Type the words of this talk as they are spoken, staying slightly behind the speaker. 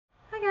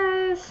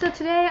guys, so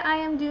today I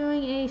am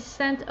doing a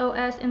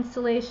CentOS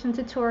installation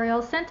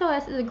tutorial.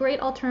 CentOS is a great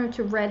alternative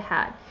to Red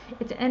Hat.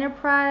 It's an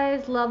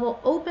enterprise level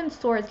open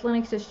source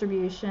Linux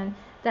distribution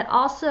that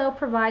also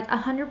provides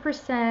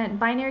 100%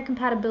 binary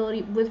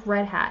compatibility with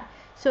Red Hat.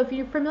 So if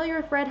you're familiar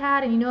with Red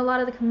Hat and you know a lot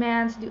of the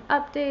commands to do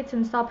updates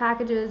and install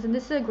packages, and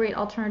this is a great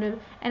alternative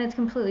and it's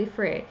completely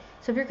free.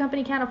 So if your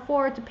company can't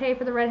afford to pay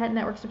for the Red Hat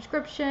network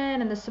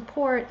subscription and the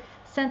support,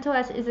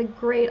 CentOS is a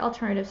great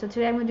alternative. So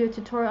today I'm going to do a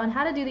tutorial on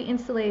how to do the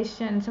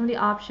installation and some of the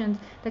options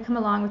that come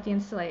along with the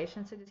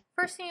installation. So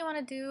first thing you want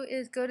to do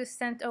is go to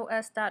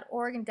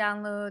CentOS.org and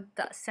download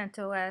the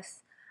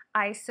CentOS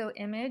ISO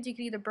image. You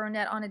can either burn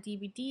that on a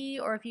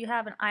DVD, or if you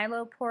have an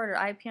ILO port or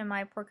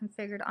IPMI port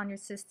configured on your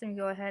system, you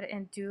go ahead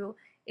and do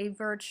a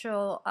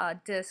virtual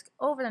disk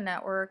over the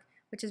network,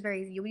 which is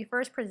very easy. You'll be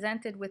first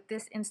presented with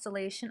this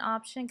installation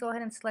option. Go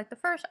ahead and select the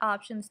first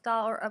option,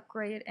 install or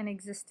upgrade an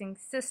existing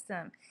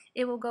system.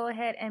 It will go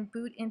ahead and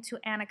boot into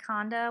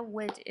Anaconda,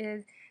 which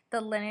is the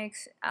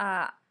Linux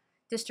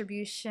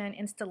distribution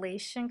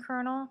installation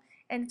kernel.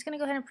 And it's going to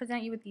go ahead and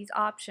present you with these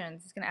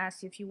options. It's going to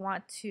ask you if you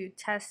want to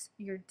test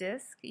your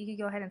disk. You can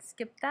go ahead and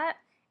skip that,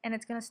 and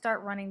it's going to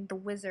start running the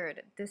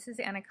wizard. This is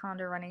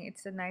Anaconda running.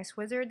 It's a nice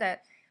wizard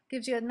that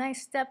gives you a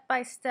nice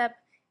step-by-step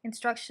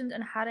instructions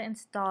on how to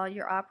install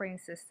your operating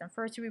system.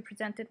 First, you'll be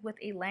presented with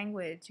a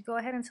language. You go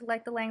ahead and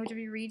select the language of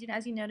your region.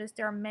 As you notice,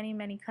 there are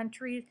many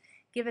countries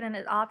given an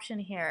option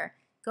here.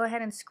 Go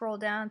ahead and scroll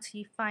down until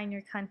you find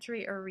your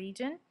country or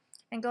region,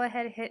 and go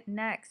ahead and hit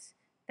next.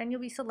 Then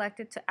you'll be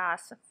selected to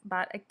ask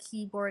about a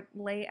keyboard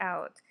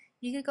layout.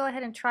 You could go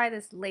ahead and try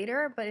this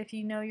later, but if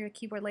you know your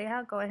keyboard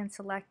layout, go ahead and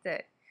select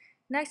it.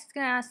 Next, it's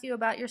going to ask you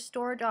about your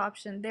storage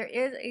option. There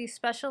is a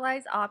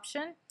specialized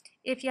option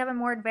if you have a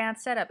more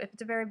advanced setup. If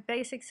it's a very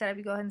basic setup,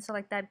 you go ahead and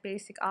select that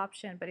basic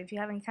option. But if you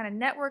have any kind of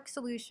network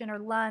solution or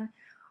LUN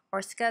or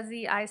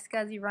SCSI,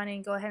 iSCSI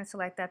running, go ahead and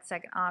select that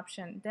second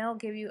option. Then it'll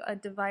give you a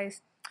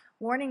device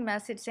warning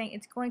message saying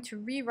it's going to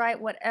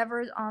rewrite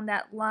whatever's on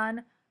that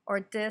LUN or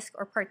disk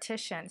or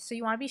partition. So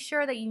you want to be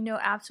sure that you know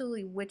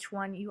absolutely which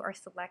one you are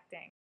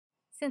selecting,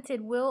 since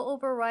it will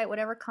overwrite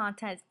whatever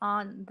content is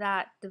on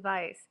that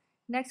device.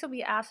 Next, you'll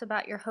be asked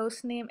about your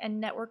host name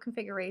and network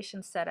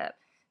configuration setup.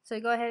 So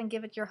you go ahead and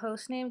give it your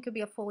host name. It could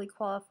be a fully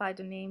qualified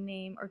domain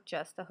name or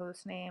just a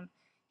host name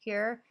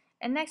here.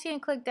 And next you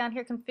can click down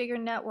here, configure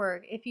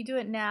network. If you do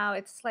it now,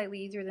 it's slightly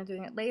easier than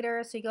doing it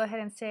later. So you go ahead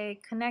and say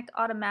connect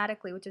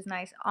automatically, which is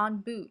nice. On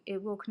boot,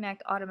 it will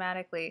connect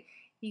automatically.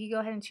 You can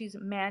go ahead and choose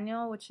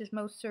manual, which is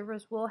most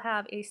servers will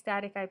have a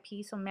static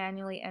IP, so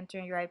manually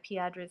entering your IP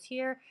address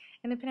here.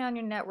 And depending on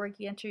your network,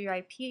 you enter your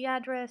IP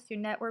address, your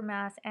network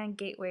mask, and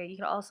gateway. You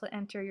can also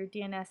enter your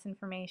DNS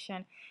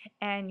information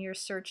and your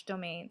search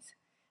domains.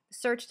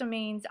 Search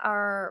domains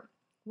are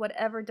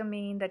whatever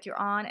domain that you're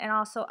on, and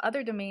also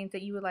other domains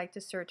that you would like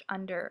to search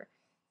under.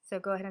 So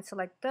go ahead and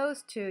select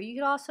those two. You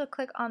can also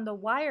click on the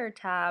wire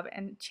tab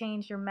and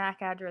change your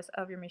MAC address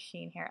of your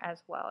machine here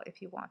as well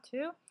if you want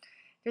to.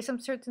 There's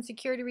some certain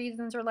security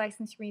reasons or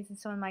licensing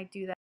reasons someone might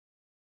do that.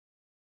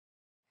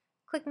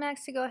 Click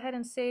next to go ahead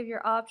and save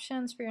your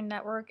options for your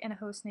network and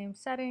hostname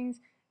settings.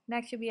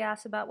 Next, you'll be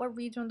asked about what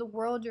region of the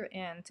world you're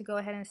in. To go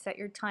ahead and set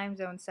your time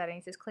zone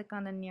settings, just click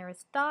on the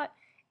nearest dot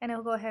and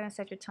it'll go ahead and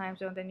set your time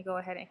zone. Then you go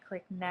ahead and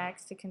click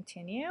next to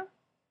continue.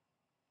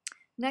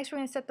 Next, we're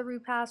going to set the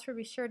root password.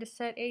 Be sure to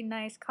set a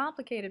nice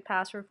complicated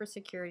password for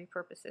security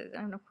purposes.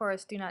 And of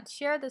course, do not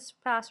share this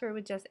password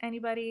with just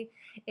anybody.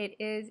 It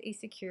is a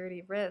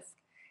security risk.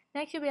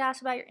 Next, you'll be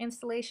asked about your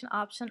installation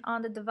option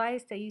on the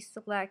device that you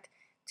select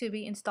to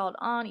be installed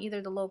on,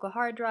 either the local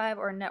hard drive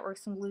or a network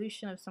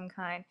solution of some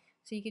kind.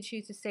 So you could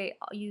choose to say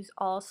use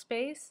all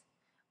space,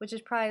 which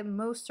is probably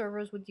most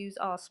servers would use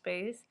all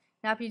space.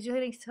 Now, if you're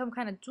doing some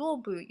kind of dual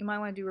boot, you might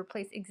want to do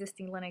replace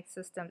existing Linux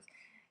systems.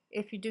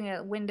 If you're doing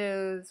a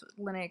Windows,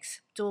 Linux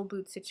dual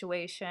boot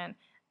situation,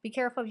 be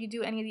careful if you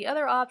do any of the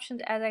other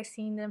options, as I've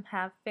seen them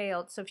have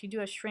failed. So if you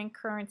do a shrink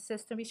current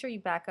system, be sure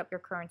you back up your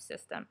current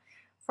system.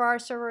 For our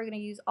server, we're going to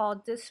use all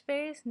disk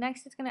space.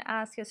 Next, it's going to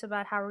ask us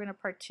about how we're going to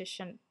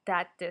partition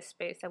that disk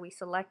space that we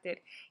selected,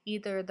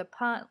 either the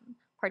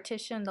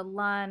partition, the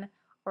LUN,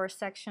 or a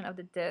section of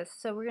the disk.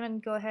 So we're going to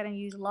go ahead and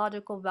use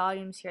logical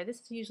volumes here. This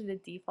is usually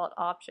the default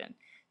option.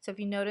 So if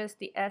you notice,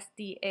 the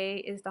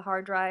SDA is the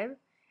hard drive,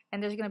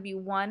 and there's going to be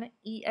one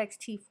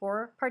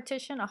ext4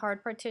 partition, a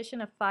hard partition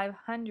of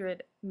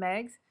 500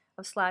 megs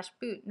of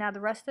 /boot. Now the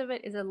rest of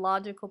it is a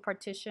logical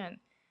partition.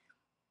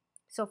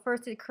 So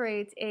first it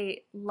creates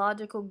a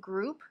logical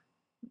group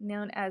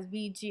known as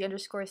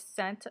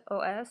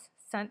VG_CentOS,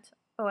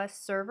 CentOS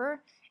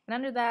server. And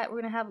under that,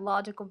 we're going to have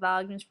logical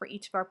volumes for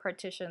each of our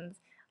partitions.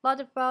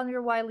 Logical volumes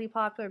are widely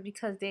popular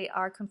because they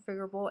are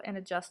configurable and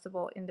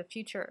adjustable in the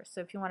future.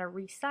 So if you want to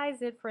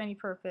resize it for any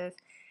purpose,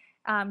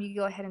 you can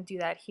go ahead and do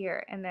that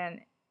here. And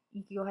then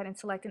you can go ahead and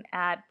select and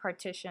add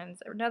partitions.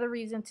 Another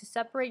reason to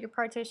separate your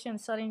partition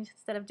settings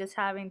instead of just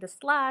having the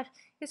slash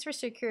is for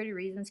security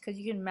reasons, because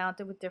you can mount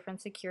it with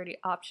different security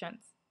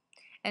options.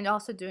 And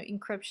also do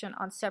encryption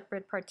on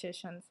separate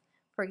partitions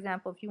For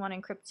example, if you want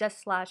to encrypt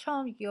just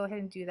 /home, you can go ahead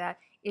and do that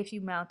if you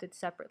mount it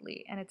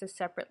separately, and it's a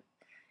separate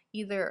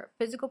either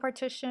physical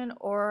partition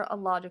or a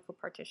logical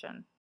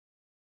partition.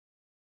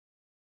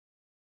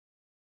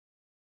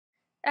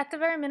 At the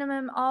very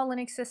minimum, all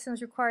Linux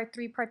systems require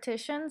 3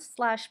 partitions,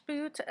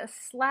 /boot,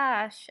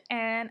 /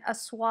 and a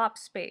swap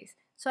space.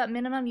 So at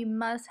minimum, you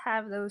must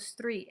have those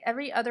 3.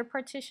 Every other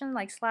partition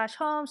like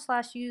 /home,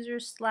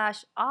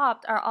 /user,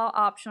 /opt are all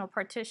optional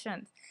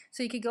partitions.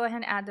 So you could go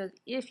ahead and add those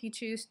if you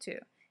choose to.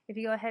 If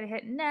you go ahead and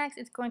hit next,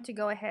 it's going to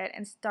go ahead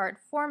and start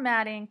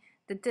formatting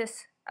the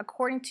disk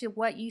according to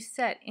what you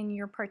set in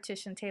your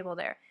partition table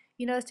there.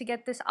 You notice to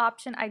get this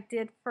option, I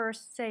did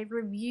first say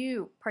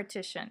review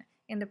partition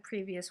in the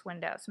previous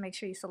window. So make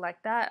sure you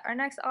select that. Our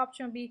next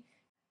option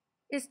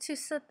is to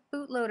set the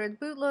bootloader.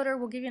 The bootloader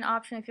will give you an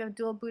option if you have a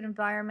dual boot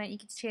environment. You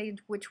can change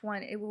which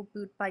one it will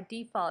boot by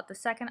default. The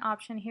second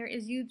option here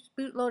is use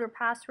bootloader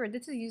password.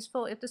 This is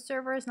useful if the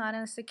server is not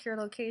in a secure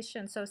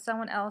location. So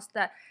someone else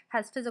that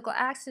has physical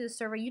access to the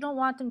server, you don't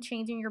want them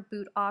changing your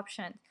boot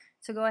option.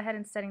 So go ahead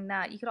and setting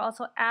that. You could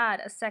also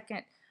add a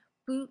second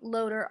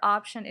bootloader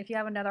option if you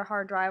have another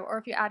hard drive or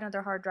if you add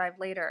another hard drive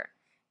later.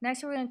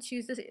 Next, we're going to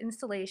choose the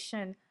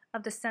installation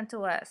of the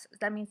CentOS.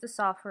 That means the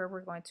software we're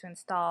going to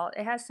install.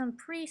 It has some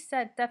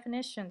preset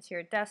definitions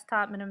here: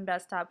 desktop, minimum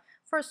desktop.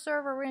 For a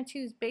server, we're going to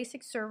choose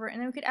basic server, and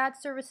then we could add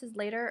services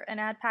later and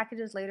add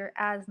packages later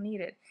as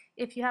needed.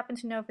 If you happen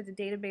to know if it's a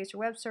database or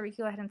web server, you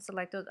can go ahead and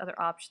select those other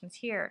options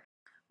here.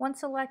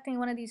 Once selecting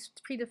one of these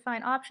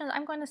predefined options,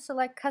 I'm going to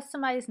select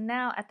Customize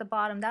Now at the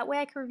bottom. That way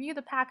I can review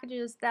the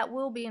packages that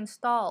will be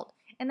installed.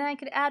 And then I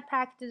could add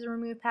packages and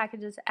remove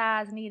packages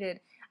as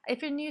needed.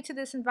 If you're new to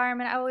this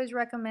environment, I always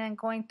recommend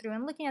going through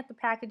and looking at the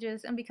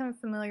packages and becoming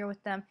familiar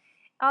with them.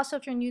 Also,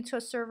 if you're new to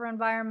a server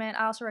environment,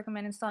 I also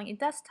recommend installing a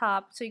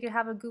desktop so you can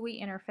have a GUI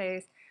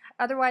interface.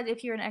 Otherwise,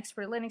 if you're an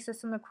expert Linux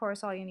system, of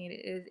course, all you need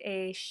is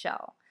a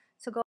shell.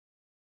 So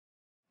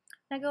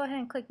now go ahead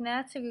and click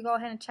Next. So you can go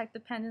ahead and check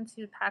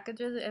dependencies of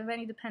packages. If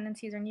any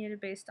dependencies are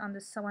needed based on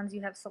the ones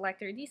you have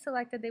selected or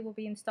deselected, they will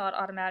be installed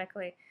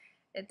automatically.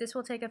 This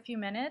will take a few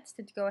minutes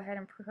to go ahead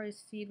and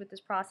proceed with this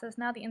process.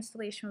 Now the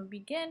installation will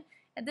begin,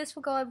 and this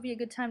will be a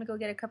good time to go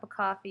get a cup of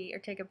coffee or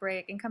take a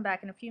break and come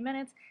back in a few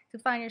minutes to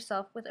find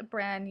yourself with a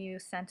brand new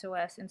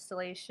CentOS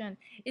installation.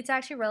 It's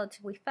actually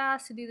relatively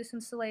fast to do this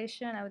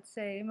installation. I would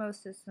say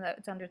most it's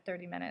under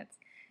 30 minutes.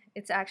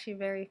 It's actually a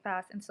very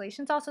fast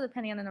installation. It's also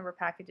depending on the number of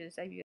packages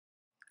that you.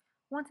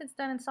 Once it's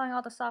done installing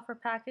all the software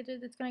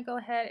packages, it's going to go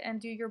ahead and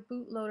do your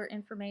bootloader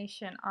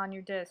information on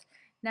your disk.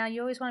 Now,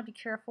 you always want to be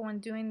careful when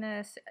doing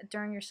this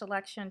during your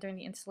selection, during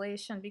the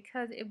installation,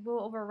 because it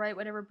will overwrite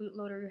whatever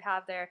bootloader you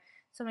have there.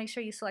 So make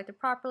sure you select it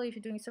properly if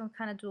you're doing some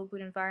kind of dual boot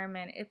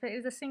environment. If it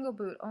is a single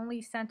boot,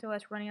 only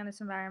CentOS running on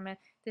this environment,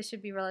 this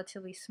should be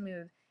relatively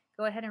smooth.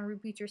 Go ahead and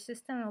reboot your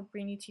system, and it will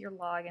bring you to your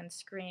login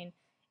screen.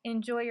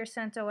 Enjoy your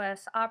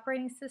CentOS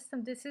operating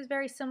system. This is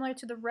very similar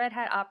to the Red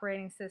Hat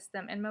operating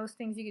system, and most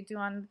things you could do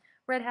on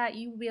Red Hat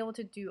you will be able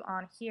to do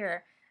on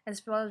here,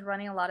 as well as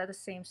running a lot of the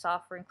same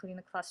software, including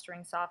the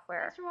clustering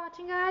software. Thanks for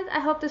watching, guys. I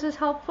hope this was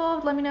helpful.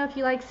 Let me know if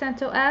you like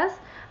CentOS.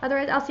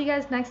 Otherwise, I'll see you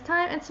guys next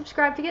time, and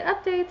subscribe to get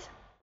updates.